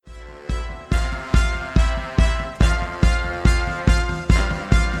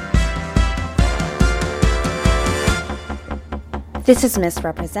This is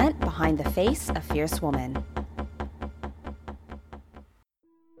Misrepresent, Behind the Face, a Fierce Woman.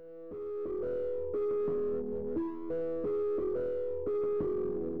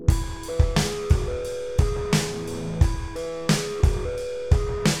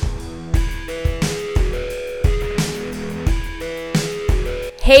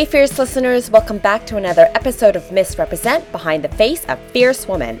 Hey fierce listeners, welcome back to another episode of Misrepresent, Behind the Face, a Fierce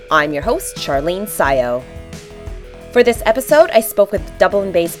Woman. I'm your host, Charlene Sayo. For this episode, I spoke with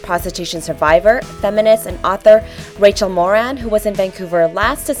Dublin-based prostitution survivor, feminist, and author Rachel Moran, who was in Vancouver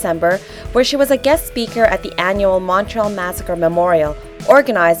last December, where she was a guest speaker at the annual Montreal Massacre Memorial,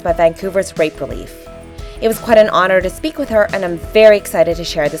 organized by Vancouver's Rape Relief. It was quite an honor to speak with her, and I'm very excited to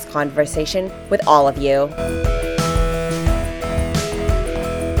share this conversation with all of you.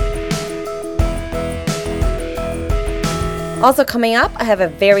 Also coming up, I have a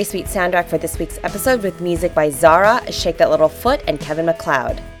very sweet soundtrack for this week's episode with music by Zara, Shake That Little Foot, and Kevin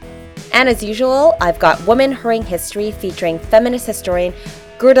MacLeod. And as usual, I've got Women Hurrying History featuring feminist historian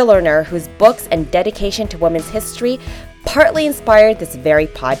Gerda Lerner, whose books and dedication to women's history partly inspired this very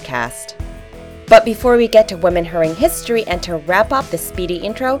podcast. But before we get to Women Hurrying History and to wrap up the speedy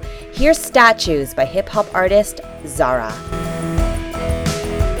intro, here's Statues by hip-hop artist Zara.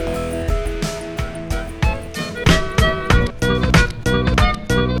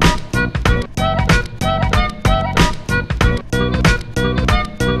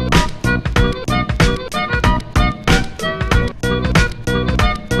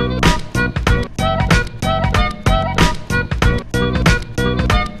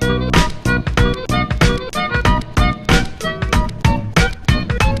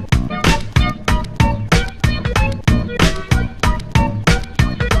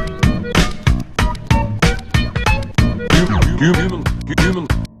 Human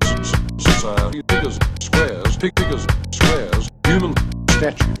society figures squares, human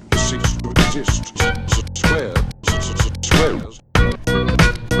statue cease to exist, squares.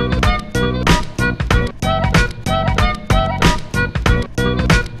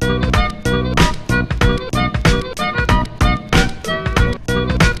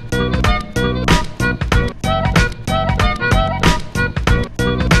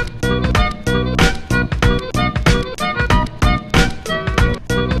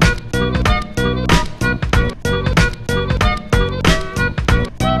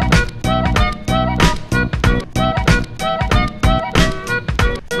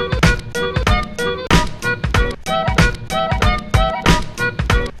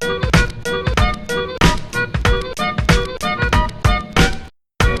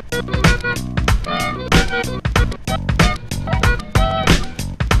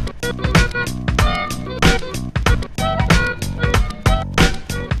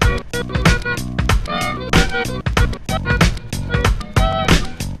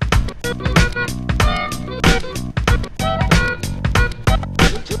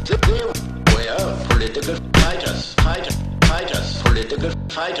 Political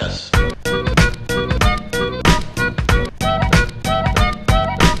fighters.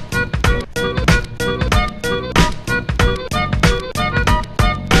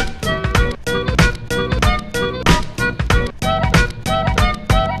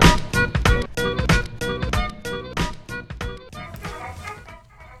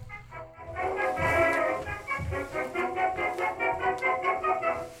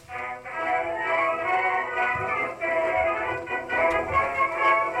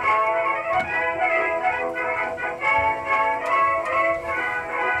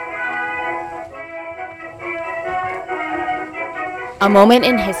 A moment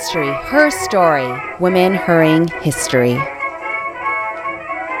in history, her story, Women Hurrying History.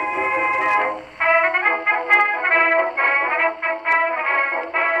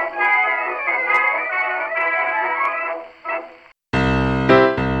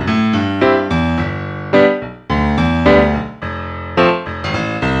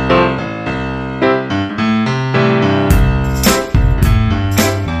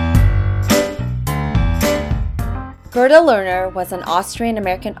 Gerda Lerner was an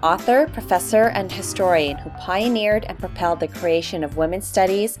Austrian-American author, professor, and historian who pioneered and propelled the creation of women's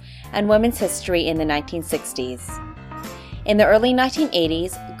studies and women's history in the 1960s. In the early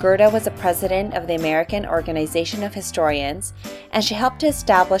 1980s, Gerda was the president of the American Organization of Historians, and she helped to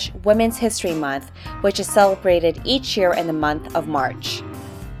establish Women's History Month, which is celebrated each year in the month of March.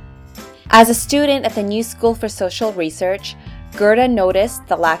 As a student at the New School for Social Research, Gerda noticed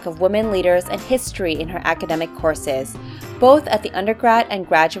the lack of women leaders and history in her academic courses, both at the undergrad and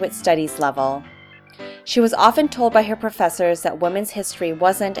graduate studies level. She was often told by her professors that women's history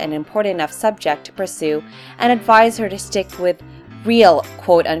wasn't an important enough subject to pursue and advised her to stick with real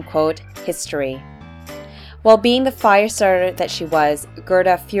quote-unquote history. While being the fire starter that she was,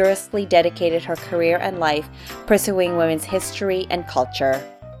 Gerda furiously dedicated her career and life pursuing women's history and culture.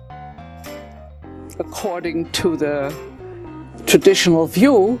 According to the traditional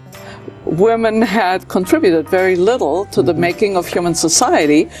view, women had contributed very little to the making of human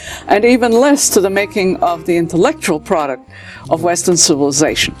society, and even less to the making of the intellectual product of Western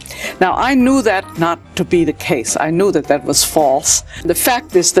civilization. Now, I knew that not to be the case. I knew that that was false. The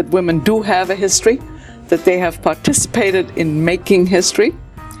fact is that women do have a history, that they have participated in making history,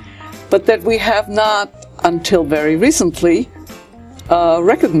 but that we have not, until very recently,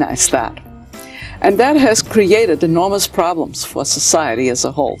 recognized that. And that has created enormous problems for society as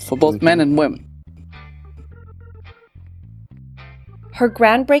a whole, for both men and women. Her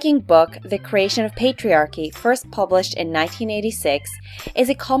groundbreaking book, The Creation of Patriarchy, first published in 1986, is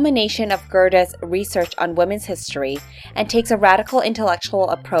a culmination of Gerda's research on women's history and takes a radical intellectual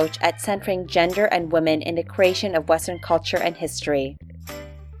approach at centering gender and women in the creation of Western culture and history.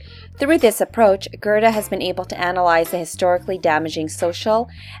 Through this approach, Gerda has been able to analyze the historically damaging social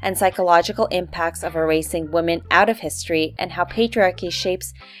and psychological impacts of erasing women out of history and how patriarchy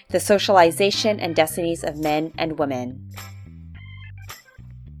shapes the socialization and destinies of men and women.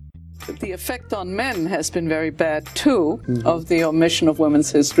 The effect on men has been very bad, too, of the omission of women's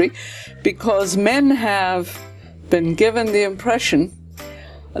history, because men have been given the impression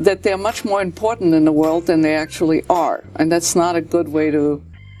that they're much more important in the world than they actually are, and that's not a good way to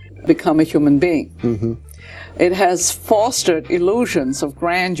become a human being. It has fostered illusions of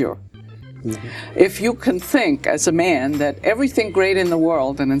grandeur. If you can think as a man that everything great in the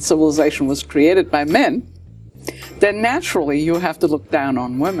world and in civilization was created by men, then naturally you have to look down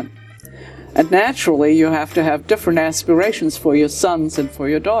on women. And naturally you have to have different aspirations for your sons and for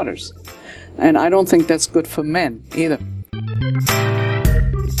your daughters. And I don't think that's good for men either.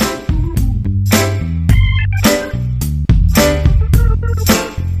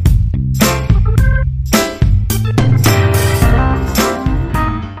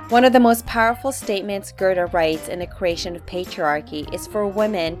 One of the most powerful statements Gerda writes in The Creation of Patriarchy is for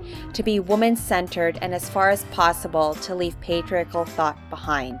women to be woman-centered and, as far as possible, to leave patriarchal thought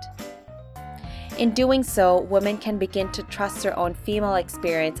behind. In doing so, women can begin to trust their own female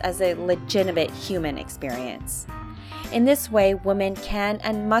experience as a legitimate human experience. In this way, women can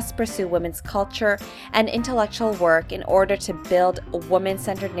and must pursue women's culture and intellectual work in order to build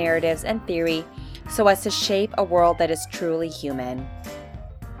woman-centered narratives and theory so as to shape a world that is truly human.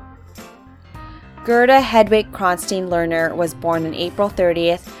 Gerda Hedwig Kronstein-Lerner was born on April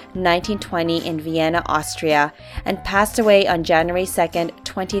 30th, 1920 in Vienna, Austria, and passed away on January 2nd,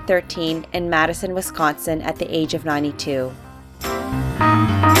 2013 in Madison, Wisconsin at the age of 92.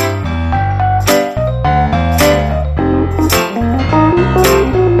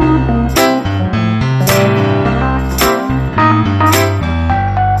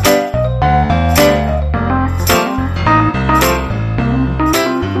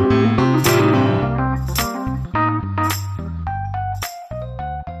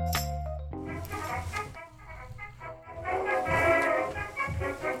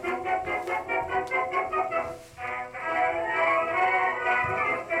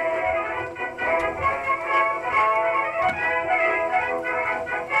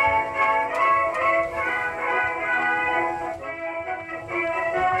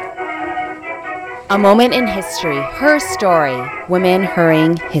 A moment in history, her story, Women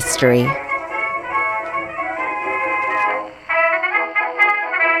Hurrying History.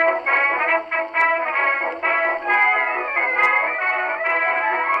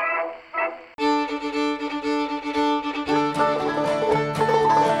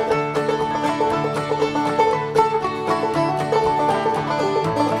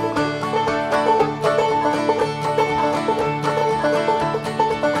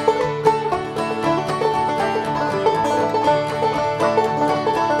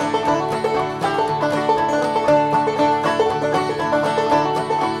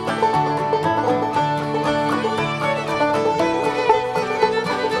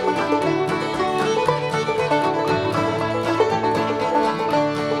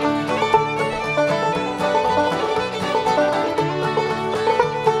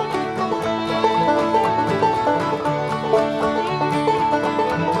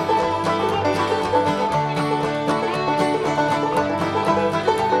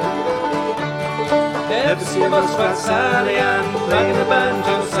 Never see a muskrat Sally Ann, playing the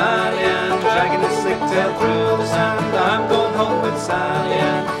banjo Sally Ann, dragging a slick tail through the sand. I'm going home with Sally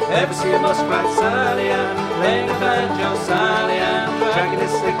Ann. Ever see a muskrat, Sally Ann? Playing a banjo, Sally Ann. Dragging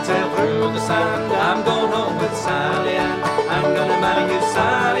his stick tail through the sand. I'm going home with Sally Ann. I'm gonna marry you,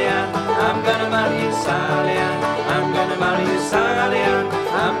 Sally Ann. I'm gonna marry you, Sally Ann. I'm gonna marry you, Sally Ann.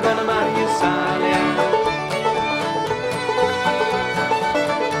 I'm gonna marry you, Sally Ann.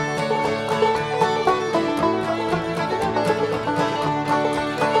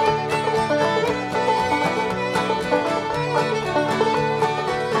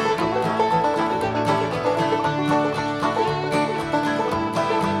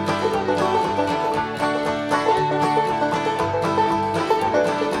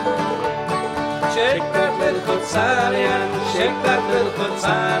 Shake that little foot, Sally Ann. Shake that little foot,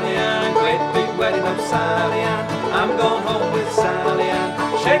 Sally Ann. Great big wedding of Sally Ann. I'm going home with Sally Ann.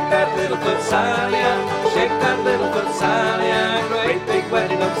 Shake that little foot, Sally Ann. Shake that little foot, Sally Ann. Great big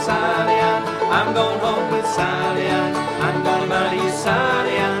wedding of Sally Ann. I'm going home with Sally Ann. I'm gonna marry you,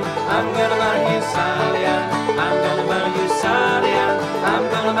 Sally Ann. I'm gonna marry you, Sally Ann. I'm gonna marry you, Sally Ann. I'm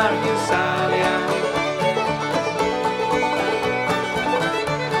gonna marry you, Sally Ann.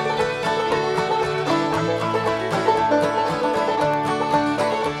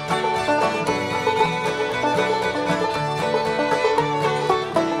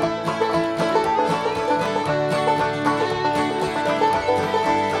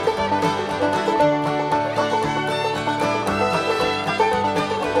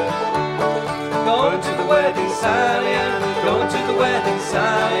 Going to the wedding, Sally Ann. Going to the wedding,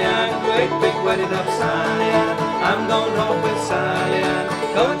 Sally Ann. Great big wedding of Sally Ann. I'm going home with Sally Ann.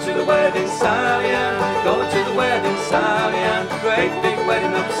 Going to the wedding, Sally Ann. Going to the wedding, Sally Ann. Great big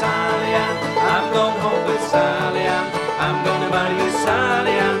wedding of Sally Ann. I'm going home with Sally Ann. I'm gonna marry you,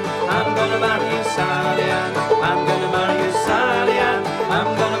 Sally Ann. I'm gonna marry you, Sally Ann. I'm gonna marry you, Sally Ann.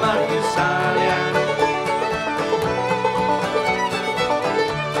 I'm gonna marry you, Sally Ann.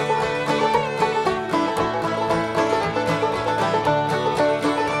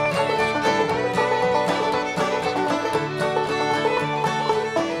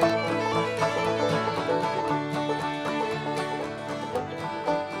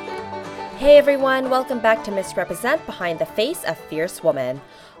 Hey everyone, welcome back to Misrepresent Behind the Face of Fierce Woman.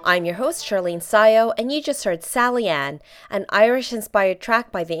 I'm your host, Charlene Sayo, and you just heard Sally Ann, an Irish-inspired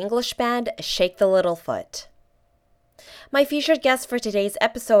track by the English band Shake the Little Foot. My featured guest for today's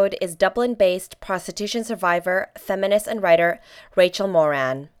episode is Dublin-based prostitution survivor, feminist, and writer Rachel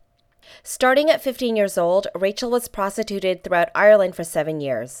Moran. Starting at 15 years old, Rachel was prostituted throughout Ireland for 7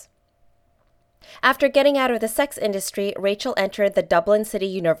 years. After getting out of the sex industry, Rachel entered the Dublin City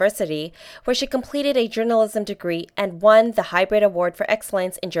University, where she completed a journalism degree and won the Hybrid Award for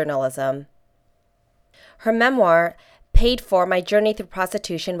Excellence in Journalism. Her memoir, Paid For: My Journey Through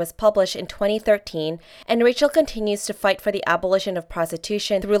Prostitution, was published in 2013, and Rachel continues to fight for the abolition of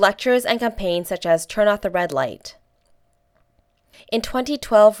prostitution through lectures and campaigns such as Turn Off the Red Light. In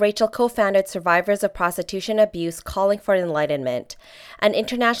 2012, Rachel co-founded Survivors of Prostitution Abuse Calling for Enlightenment, an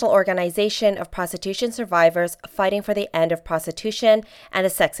international organization of prostitution survivors fighting for the end of prostitution and the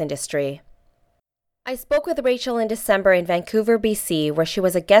sex industry. I spoke with Rachel in December in Vancouver, BC, where she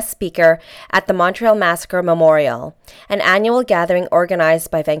was a guest speaker at the Montreal Massacre Memorial, an annual gathering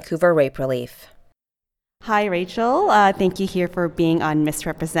organized by Vancouver Rape Relief. Hi, Rachel. Thank you here for being on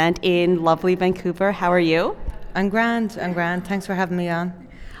Misrepresent in lovely Vancouver. How are you? I'm grand. Thanks for having me on.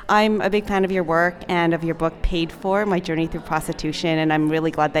 I'm a big fan of your work and of your book, Paid For: My Journey Through Prostitution, and I'm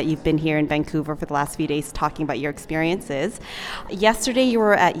really glad that you've been here in Vancouver for the last few days talking about your experiences. Yesterday, you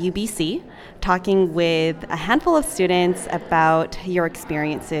were at UBC talking with a handful of students about your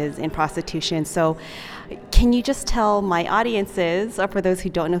experiences in prostitution. So can you just tell my audiences, or for those who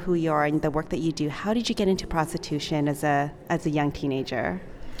don't know who you are and the work that you do, how did you get into prostitution as a young teenager?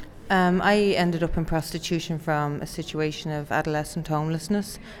 I ended up in prostitution from a situation of adolescent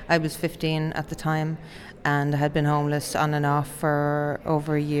homelessness. I was 15 at the time and I had been homeless on and off for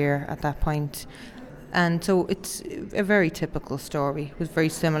over a year at that point. And so it's a very typical story. It was very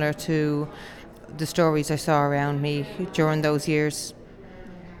similar to the stories I saw around me during those years.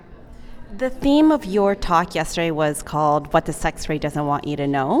 The theme of your talk yesterday was called What the Sex Trade Doesn't Want You to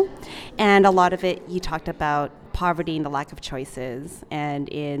Know. And a lot of it, you talked about poverty and the lack of choices. And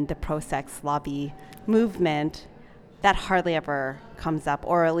in the pro-sex lobby movement, that hardly ever comes up,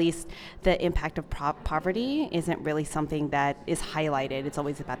 or at least the impact of poverty isn't really something that is highlighted. It's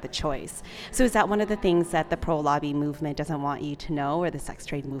always about the choice. So is that one of the things that the pro-lobby movement doesn't want you to know, or the sex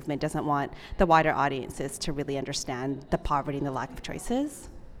trade movement doesn't want the wider audiences to really understand the poverty and the lack of choices?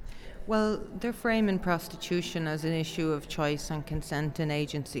 Well, they're framing prostitution as an issue of choice and consent and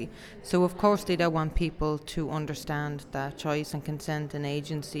agency. So, of course, they don't want people to understand that choice and consent and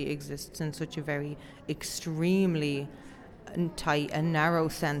agency exists in such a very extremely tight and narrow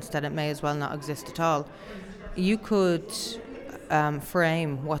sense that it may as well not exist at all. You could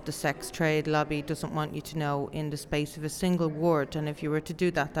frame what the sex trade lobby doesn't want you to know in the space of a single word, and if you were to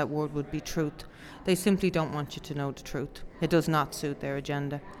do that, that word would be truth. They simply don't want you to know the truth. It does not suit their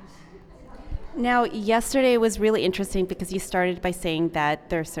agenda. Now, yesterday was really interesting because you started by saying that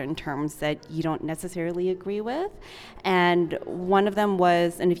there are certain terms that you don't necessarily agree with. And one of them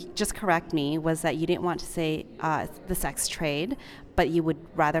was, and if you just correct me, was that you didn't want to say the sex trade, but you would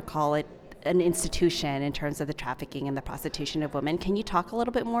rather call it an institution in terms of the trafficking and the prostitution of women. Can you talk a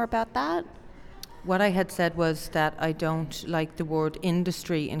little bit more about that? What I had said was that I don't like the word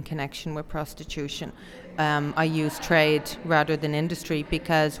industry in connection with prostitution. I use trade rather than industry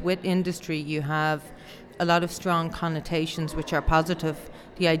because with industry you have a lot of strong connotations which are positive.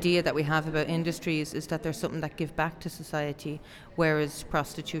 The idea that we have about industries is that there's something that give back to society, whereas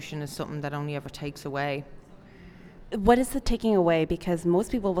prostitution is something that only ever takes away. What is the taking away? Because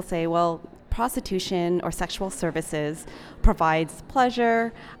most people will say, well, prostitution or sexual services provides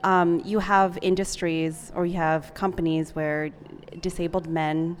pleasure. You have industries or you have companies where disabled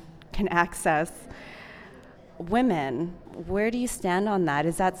men can access women. Where do you stand on that?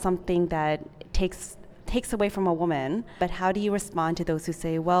 Is that something that takes away from a woman? But how do you respond to those who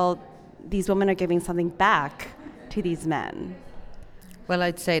say, well, these women are giving something back to these men? Well,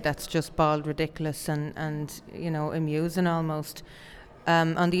 I'd say that's just bald ridiculous and amusing almost.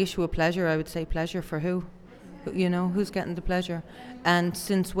 On the issue of pleasure, I would say pleasure for who? Who's getting the pleasure? And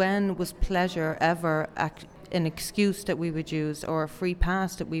since when was pleasure ever an excuse that we would use or a free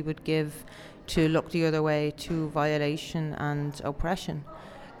pass that we would give to look the other way to violation and oppression?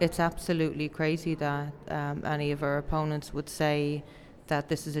 It's absolutely crazy that any of our opponents would say that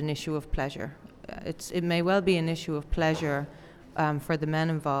this is an issue of pleasure. It may well be an issue of pleasure for the men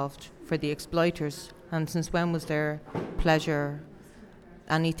involved, for the exploiters. And since when was there pleasure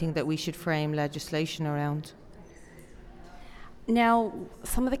anything that we should frame legislation around? Now,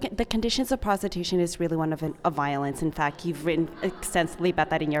 some of the conditions of prostitution is really one of violence. In fact, you've written extensively about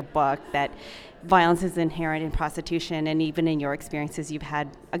that in your book, that violence is inherent in prostitution, and even in your experiences, you've had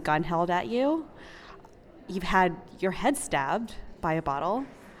a gun held at you, you've had your head stabbed by a bottle,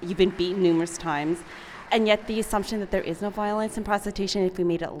 you've been beaten numerous times, and yet the assumption that there is no violence in prostitution, if we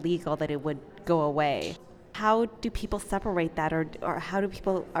made it legal, that it would go away. How do people separate that, or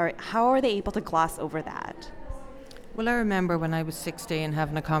how are they able to gloss over that? Well, I remember when I was 16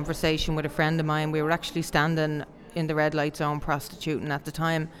 having a conversation with a friend of mine. We were actually standing in the red light zone prostituting at the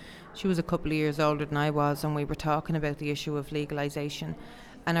time. She was a couple of years older than I was, and we were talking about the issue of legalisation.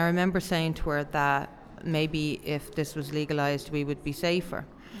 And I remember saying to her that maybe if this was legalised we would be safer.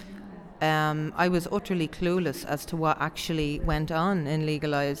 I was utterly clueless as to what actually went on in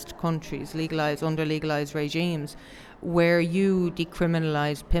legalised countries, under legalised regimes, where you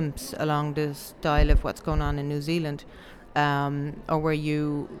decriminalise pimps along the style of what's going on in New Zealand, or where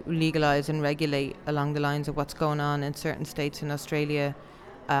you legalise and regulate along the lines of what's going on in certain states in Australia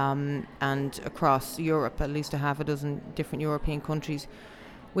and across Europe, at least a half a dozen different European countries.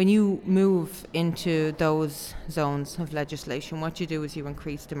 When you move into those zones of legislation, what you do is you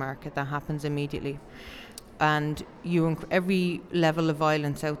increase the market. That happens immediately. And every level of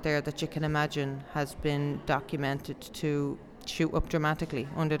violence out there that you can imagine has been documented to shoot up dramatically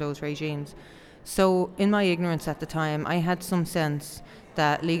under those regimes. So in my ignorance at the time, I had some sense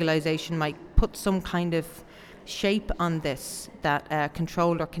that legalisation might put some kind of shape on this that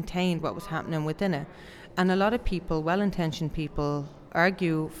controlled or contained what was happening within it. And a lot of people, well-intentioned people,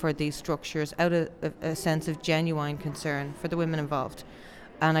 argue for these structures out of a sense of genuine concern for the women involved.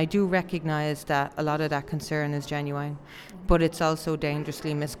 And I do recognise that a lot of that concern is genuine, but it's also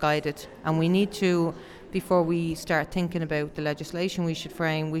dangerously misguided. And we need to, before we start thinking about the legislation we should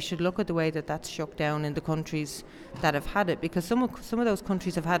frame, we should look at the way that that's shook down in the countries that have had it, because some of those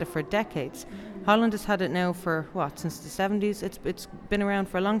countries have had it for decades. Holland has had it now for, since the 70s? It's been around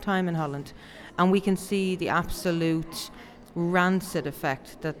for a long time in Holland. And we can see the absolute rancid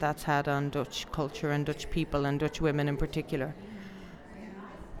effect that that's had on Dutch culture and Dutch people and Dutch women in particular.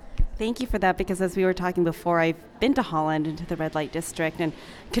 Thank you for that, because as we were talking before, I've been to Holland, into the red light district, and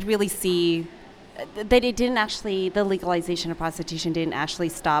could really see that the legalization of prostitution didn't actually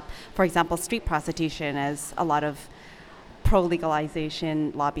stop, for example, street prostitution, as a lot of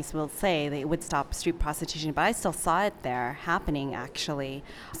pro-legalization lobbyists will say. They would stop street prostitution, but I still saw it there happening, actually.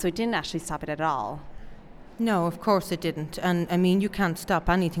 So it didn't actually stop it at all. No, of course it didn't. And I mean, you can't stop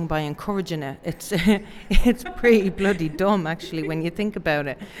anything by encouraging it. It's it's pretty bloody dumb, actually, when you think about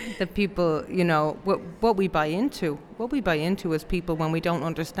it. That people, what we buy into as people when we don't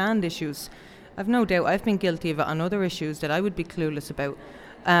understand issues. I've no doubt I've been guilty of it on other issues that I would be clueless about.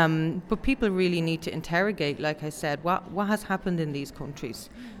 But people really need to interrogate, like I said, what has happened in these countries.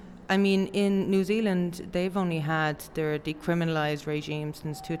 I mean, in New Zealand, they've only had their decriminalised regime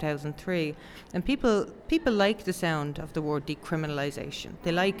since 2003, and people like the sound of the word decriminalisation.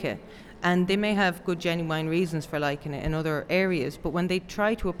 They like it, and they may have good, genuine reasons for liking it in other areas, but when they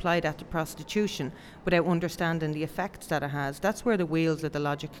try to apply that to prostitution without understanding the effects that it has, that's where the wheels of the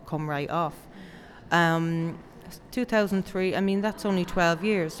logic come right off. 2003, I mean, that's only 12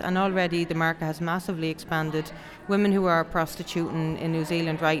 years, and already the market has massively expanded. Women who are prostituting in New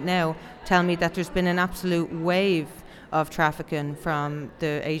Zealand right now tell me that there's been an absolute wave of trafficking from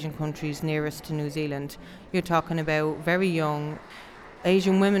the Asian countries nearest to New Zealand. You're talking about very young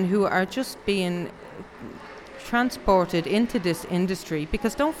Asian women who are just being transported into this industry,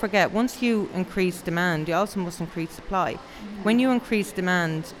 because don't forget, once you increase demand, you also must increase supply. When you increase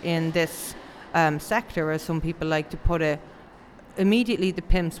demand in this sector, as some people like to put it, immediately the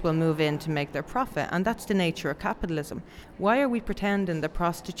pimps will move in to make their profit, and that's the nature of capitalism. Why are we pretending that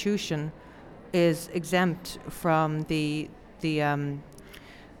prostitution is exempt from the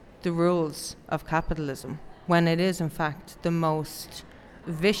rules of capitalism, when it is in fact the most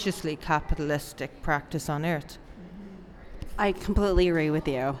viciously capitalistic practice on earth? I completely agree with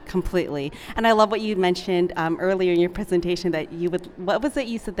you, completely. And I love what you mentioned earlier in your presentation, that what was it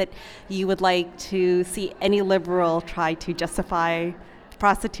you said, that you would like to see any liberal try to justify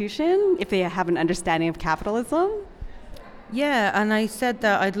prostitution if they have an understanding of capitalism? Yeah, and I said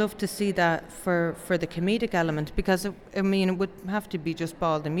that I'd love to see that for the comedic element, because it would have to be just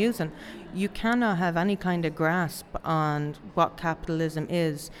bald amusing. You cannot have any kind of grasp on what capitalism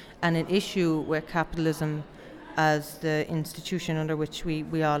is, and an issue where capitalism as the institution under which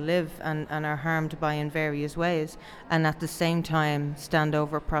we all live and are harmed by in various ways, and at the same time stand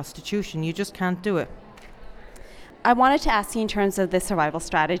over prostitution. You just can't do it. I wanted to ask you in terms of the survival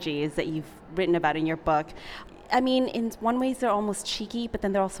strategies that you've written about in your book. I mean, in one ways they're almost cheeky, but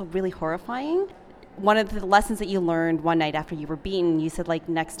then they're also really horrifying. One of the lessons that you learned one night after you were beaten, you said, like,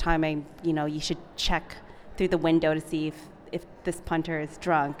 next time you should check through the window to see if this punter is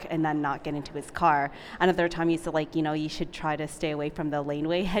drunk and then not get into his car. Another time you said, you should try to stay away from the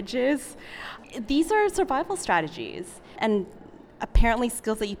laneway hedges. These are survival strategies, and apparently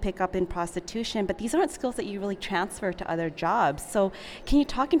skills that you pick up in prostitution, but these aren't skills that you really transfer to other jobs. So can you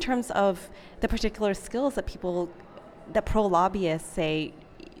talk in terms of the particular skills that pro-lobbyists say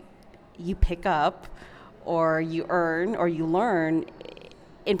you pick up or you earn or you learn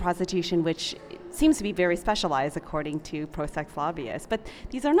in prostitution, which seems to be very specialized according to pro-sex lobbyists, but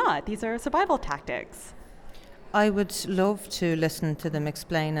these are not. These are survival tactics. I would love to listen to them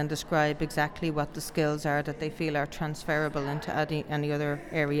explain and describe exactly what the skills are that they feel are transferable into any other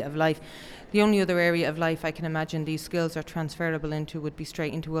area of life. The only other area of life I can imagine these skills are transferable into would be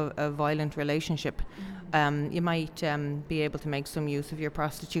straight into a violent relationship. You might be able to make some use of your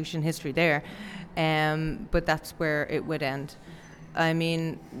prostitution history there, but that's where it would end. I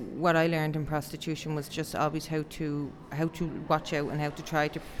mean, what I learned in prostitution was just always how to watch out and how to try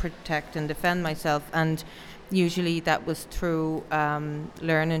to protect and defend myself, and usually that was through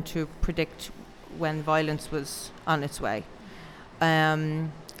learning to predict when violence was on its way.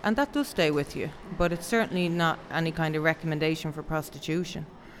 And that does stay with you, but it's certainly not any kind of recommendation for prostitution.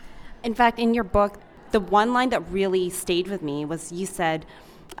 In fact, in your book, the one line that really stayed with me was you said,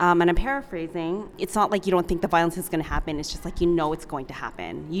 and I'm paraphrasing, it's not like you don't think the violence is going to happen, it's just like it's going to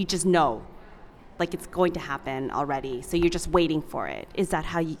happen. You just know, like, it's going to happen already, so you're just waiting for it. Is that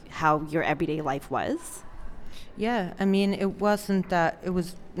how your everyday life was? Yeah, I mean, it was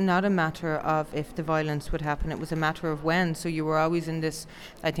not a matter of if the violence would happen, it was a matter of when. So you were always in this,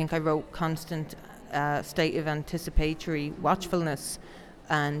 I think I wrote, constant state of anticipatory watchfulness,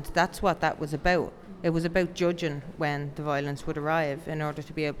 and that's what that was about. It was about judging when the violence would arrive in order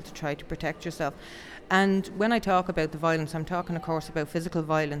to be able to try to protect yourself. And when I talk about the violence, I'm talking, of course, about physical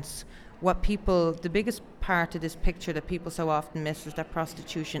violence. The biggest part of this picture that people so often miss is that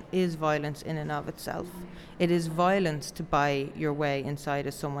prostitution is violence in and of itself. It is violence to buy your way inside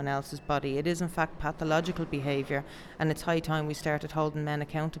of someone else's body. It is, in fact, pathological behaviour, and it's high time we started holding men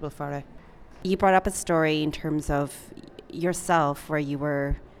accountable for it. You brought up a story in terms of yourself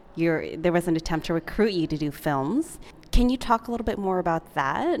where there was an attempt to recruit you to do films. Can you talk a little bit more about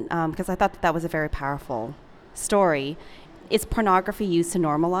that? Because I thought that was a very powerful story. is pornography used to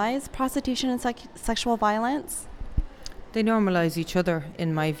normalize prostitution and sexual violence? They normalise each other,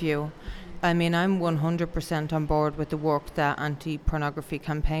 in my view. I mean, I'm 100% on board with the work that anti-pornography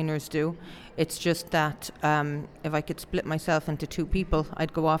campaigners do. It's just that if I could split myself into two people,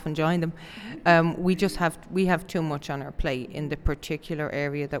 I'd go off and join them. We have too much on our plate in the particular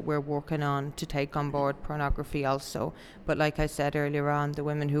area that we're working on to take on board pornography also. But like I said earlier on, the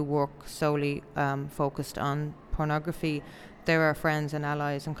women who work solely focused on pornography, they're our friends and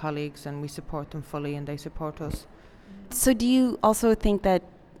allies and colleagues, and we support them fully and they support us. So do you also think that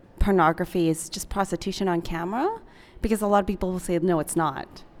pornography is just prostitution on camera? Because a lot of people will say, no, it's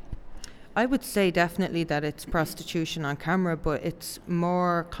not. I would say definitely that it's prostitution on camera, but it's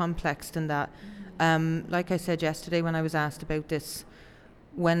more complex than that. Like I said yesterday when I was asked about this,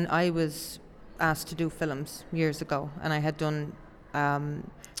 when I was asked to do films years ago, and I had done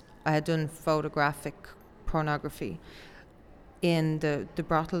photographic pornography in the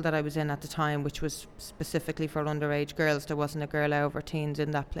brothel that I was in at the time, which was specifically for underage girls. There wasn't a girl over teens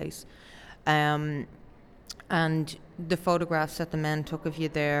in that place. And the photographs that the men took of you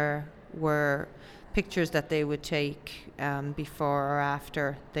there were pictures that they would take before or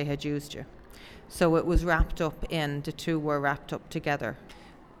after they had used you. So it was wrapped up the two were wrapped up together.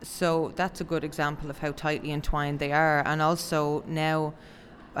 So that's a good example of how tightly entwined they are. And also now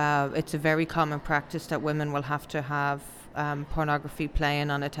it's a very common practice that women will have to have pornography playing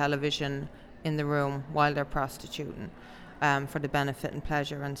on a television in the room while they're prostituting, for the benefit and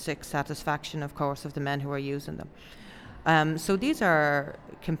pleasure and sick satisfaction, of course, of the men who are using them. So these are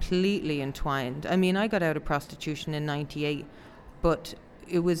completely entwined. I mean, I got out of prostitution in 98, but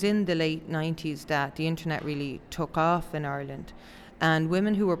it was in the late 90s that the internet really took off in Ireland. And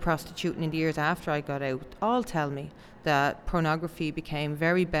women who were prostituting in the years after I got out all tell me that pornography became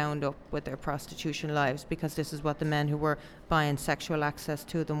very bound up with their prostitution lives because this is what the men who were buying sexual access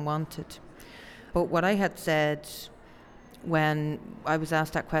to them wanted. But what I had said when I was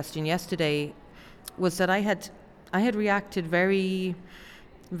asked that question yesterday was that I had reacted very,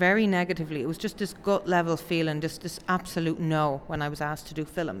 very negatively. It was just this gut level feeling, just this absolute no when I was asked to do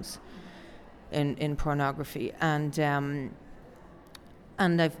films in pornography. And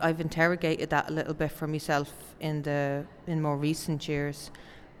I've interrogated that a little bit for myself in more recent years,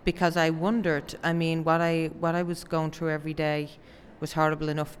 because I wondered. I mean, what I was going through every day was horrible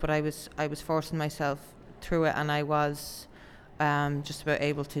enough, but I was forcing myself through it, and I was just about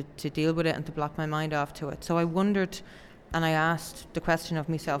able to deal with it and to block my mind off to it. So I wondered, and I asked the question of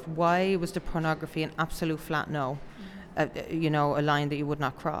myself: why was the pornography an absolute flat no? A line that you would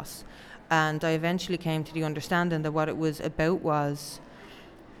not cross. And I eventually came to the understanding that what it was about was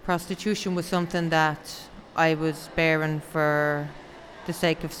prostitution was something that I was bearing for the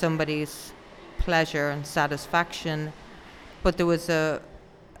sake of somebody's pleasure and satisfaction, but there was an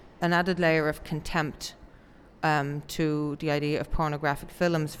added layer of contempt to the idea of pornographic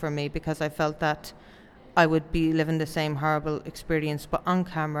films for me, because I felt that I would be living the same horrible experience but on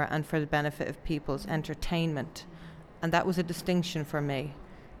camera and for the benefit of people's entertainment, and that was a distinction for me.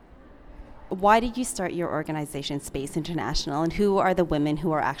 Why did you start your organization, Space International, and who are the women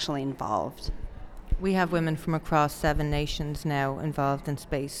who are actually involved? We have women from across 7 nations now involved in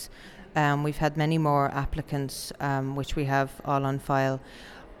Space. We've had many more applicants, which we have all on file.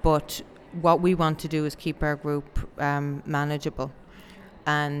 But what we want to do is keep our group manageable.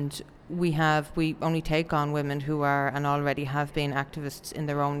 And we only take on women who are and already have been activists in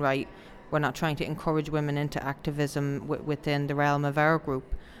their own right. We're not trying to encourage women into activism within the realm of our group.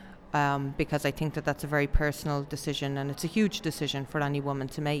 Because I think that that's a very personal decision, and it's a huge decision for any woman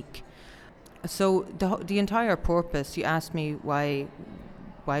to make. So the entire purpose, you asked me why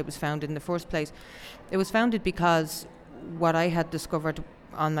it was founded in the first place. It was founded because what I had discovered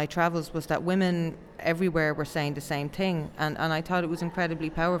on my travels was that women everywhere were saying the same thing, and I thought it was incredibly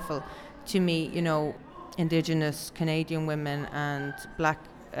powerful to meet, Indigenous Canadian women and Black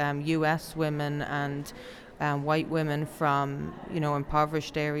US women and white women from,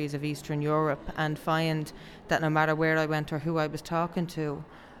 impoverished areas of Eastern Europe, and find that no matter where I went or who I was talking to,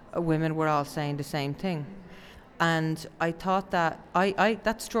 women were all saying the same thing. And I thought that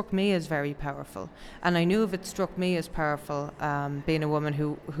that struck me as very powerful. And I knew if it struck me as powerful, being a woman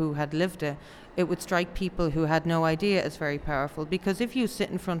who had lived it, it would strike people who had no idea as very powerful. Because if you sit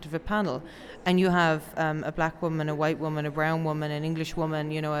in front of a panel and you have a black woman, a white woman, a brown woman, an English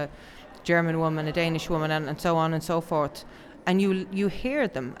woman, a German woman, a Danish woman, and so on and so forth, and you hear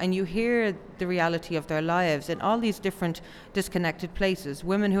them, and you hear the reality of their lives in all these different disconnected places,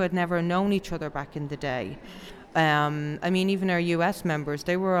 women who had never known each other back in the day, I mean, even our US members,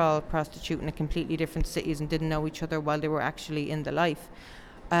 they were all prostituting in completely different cities and didn't know each other while they were actually in the life.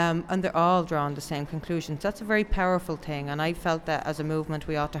 And they're all drawing the same conclusions. That's a very powerful thing, and I felt that as a movement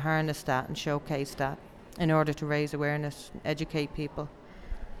we ought to harness that and showcase that in order to raise awareness, educate people.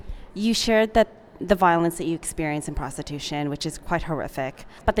 You shared that the violence that you experience in prostitution, which is quite horrific,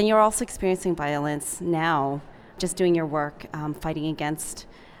 but then you're also experiencing violence now, just doing your work, fighting against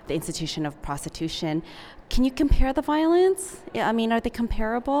the institution of prostitution. Can you compare the violence? I mean, are they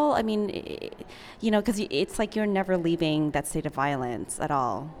comparable? I mean, because it's like you're never leaving that state of violence at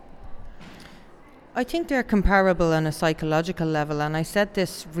all. I think they're comparable on a psychological level, and I said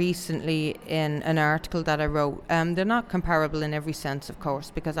this recently in an article that I wrote. They're not comparable in every sense, of course,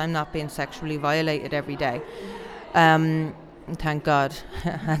 because I'm not being sexually violated every day. Thank God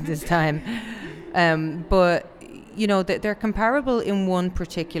at this time. But they're comparable in one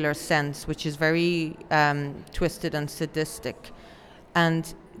particular sense, which is very twisted and sadistic.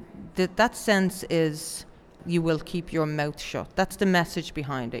 And that sense is, you will keep your mouth shut. That's the message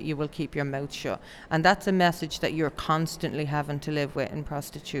behind it. You will keep your mouth shut. And that's a message that you're constantly having to live with in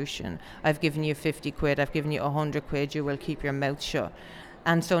prostitution. I've given you 50 quid, I've given you 100 quid, you will keep your mouth shut.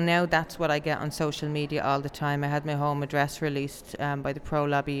 And so now that's what I get on social media all the time. I had my home address released by the Pro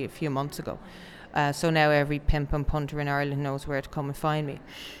Lobby a few months ago. So now every pimp and punter in Ireland knows where to come and find me.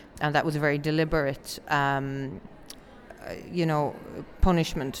 And that was a very deliberate,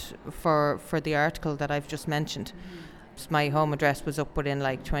 punishment for the article that I've just mentioned. My home address was up within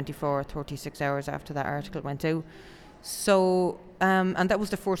like 24, 36 hours after that article went out. So, and that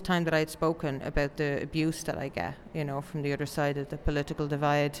was the first time that I had spoken about the abuse that I get, from the other side of the political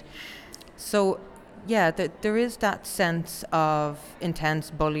divide. So, yeah, there is that sense of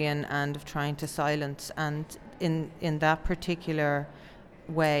intense bullying and of trying to silence, and in that particular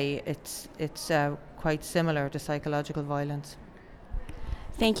way, it's quite similar to psychological violence.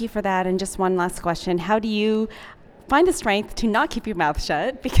 Thank you for that. And just one last question: how do you find the strength to not keep your mouth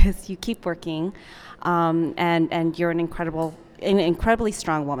shut, because you keep working, and you're an incredibly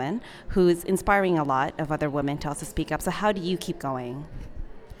strong woman who's inspiring a lot of other women to also speak up? So how do you keep going?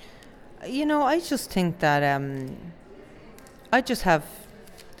 I just think that I just have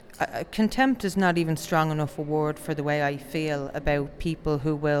contempt is not even strong enough a word for the way I feel about people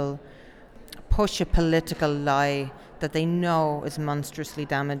who will push a political lie that they know is monstrously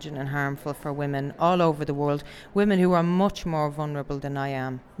damaging and harmful for women all over the world, women who are much more vulnerable than I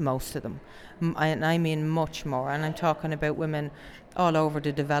am, most of them. And I mean much more, and I'm talking about women all over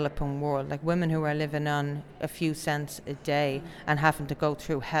the developing world, like women who are living on a few cents a day and having to go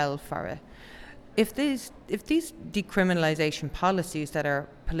through hell for it. If these decriminalisation policies that our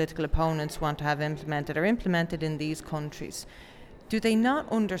political opponents want to have implemented are implemented in these countries, do they not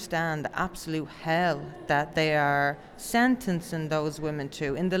understand the absolute hell that they are sentencing those women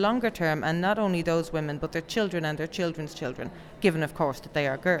to in the longer term, and not only those women but their children and their children's children, given of course that they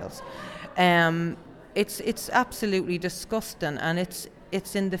are girls? It's absolutely disgusting, and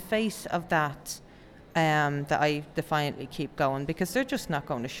it's in the face of that that I defiantly keep going, because they're just not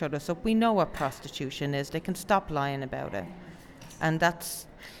going to shut us up. We know what prostitution is. They can stop lying about it, and that's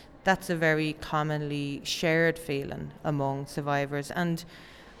a very commonly shared feeling among survivors. And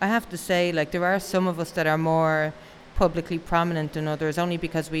I have to say, like, there are some of us that are more publicly prominent than others, only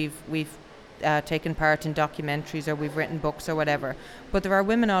because we've taken part in documentaries or we've written books or whatever. But there are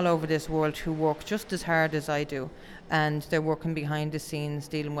women all over this world who work just as hard as I do, and they're working behind the scenes,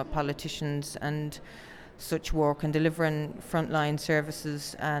 dealing with politicians and such work, and delivering frontline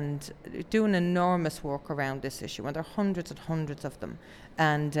services and doing enormous work around this issue. And there are hundreds and hundreds of them.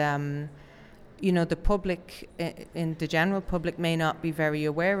 And the public, in the general public, may not be very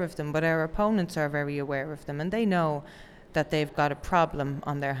aware of them, but our opponents are very aware of them, and they know that they've got a problem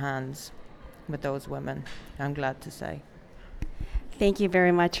on their hands with those women, I'm glad to say. Thank you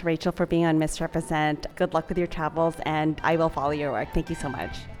very much, Rachel, for being on Misrepresent. Good luck with your travels, and I will follow your work. Thank you so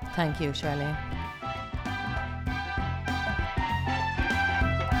much. Thank you, Charlene.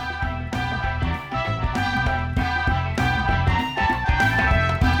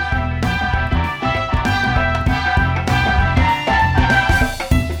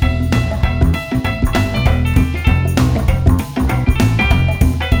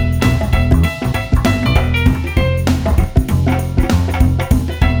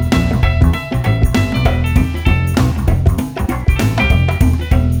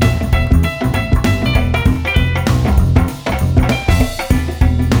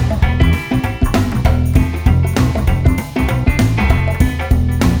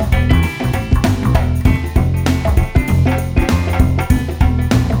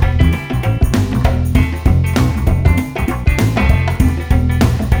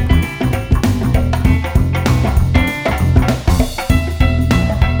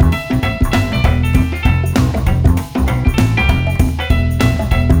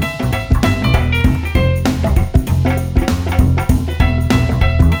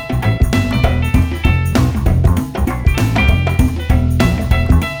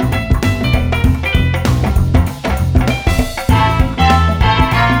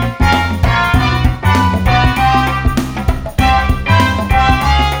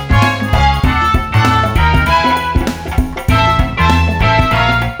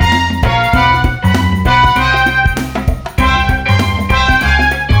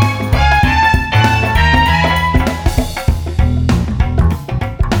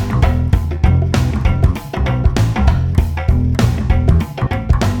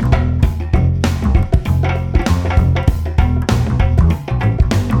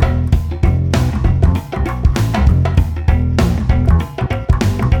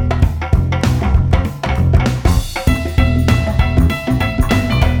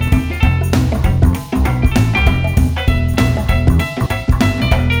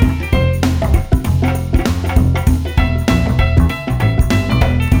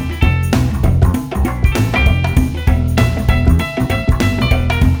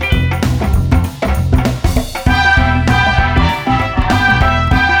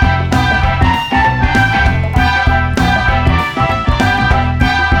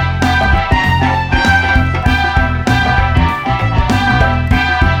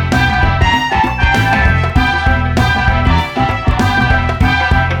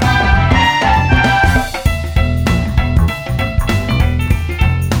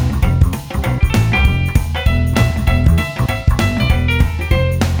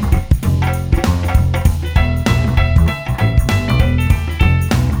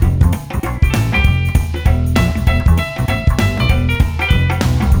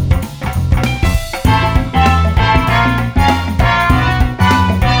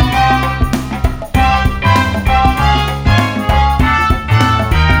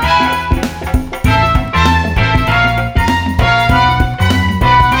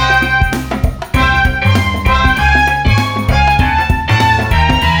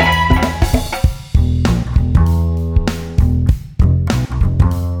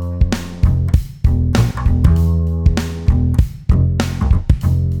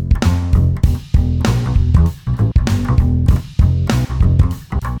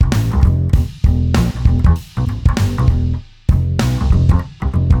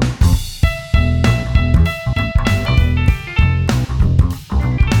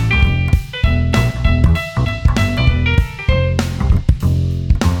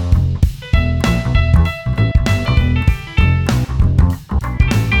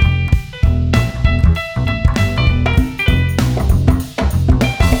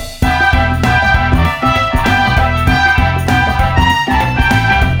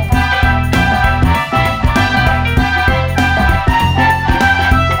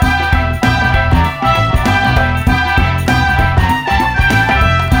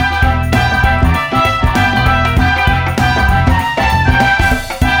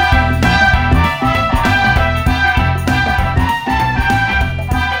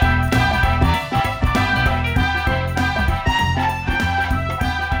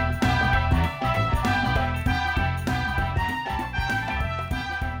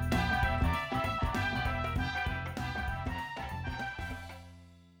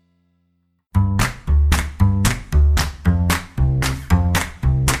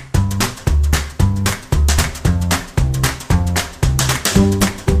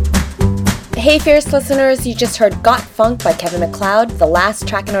 Hey Fierce listeners, you just heard Got Funk by Kevin MacLeod, the last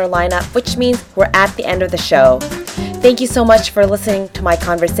track in our lineup, which means we're at the end of the show. Thank you so much for listening to my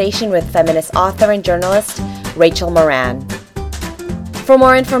conversation with feminist author and journalist Rachel Moran. For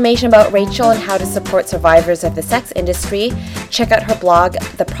more information about Rachel and how to support survivors of the sex industry, check out her blog,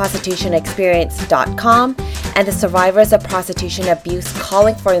 theprostitutionexperience.com, and the Survivors of Prostitution Abuse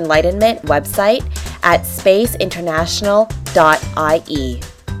Calling for Enlightenment website at spaceinternational.ie.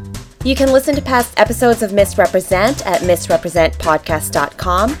 You can listen to past episodes of Misrepresent at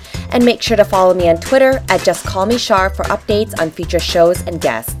misrepresentpodcast.com, and make sure to follow me on Twitter at JustCallMeChar for updates on future shows and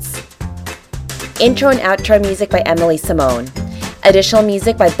guests. Intro and outro music by Emily Simone. Additional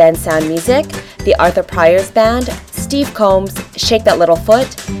music by Ben Sound Music, the Arthur Pryor's Band, Steve Combs, Shake That Little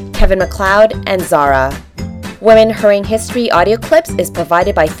Foot, Kevin MacLeod, and Zara. Women Hurrying History audio clips is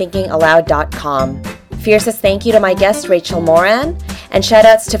provided by thinkingaloud.com. Fiercest thank you to my guest Rachel Moran, and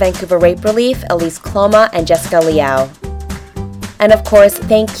shoutouts to Vancouver Rape Relief, Elise Cloma, and Jessica Liao. And of course,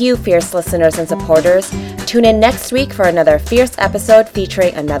 thank you, fierce listeners and supporters. Tune in next week for another fierce episode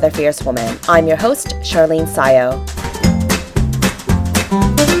featuring another fierce woman. I'm your host, Charlene Sayo.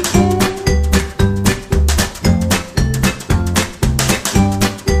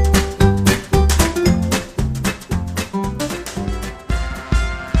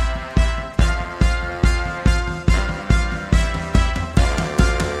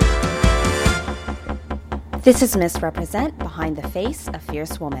 This is Misrepresent, Behind the Face, a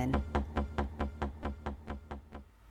Fierce Woman.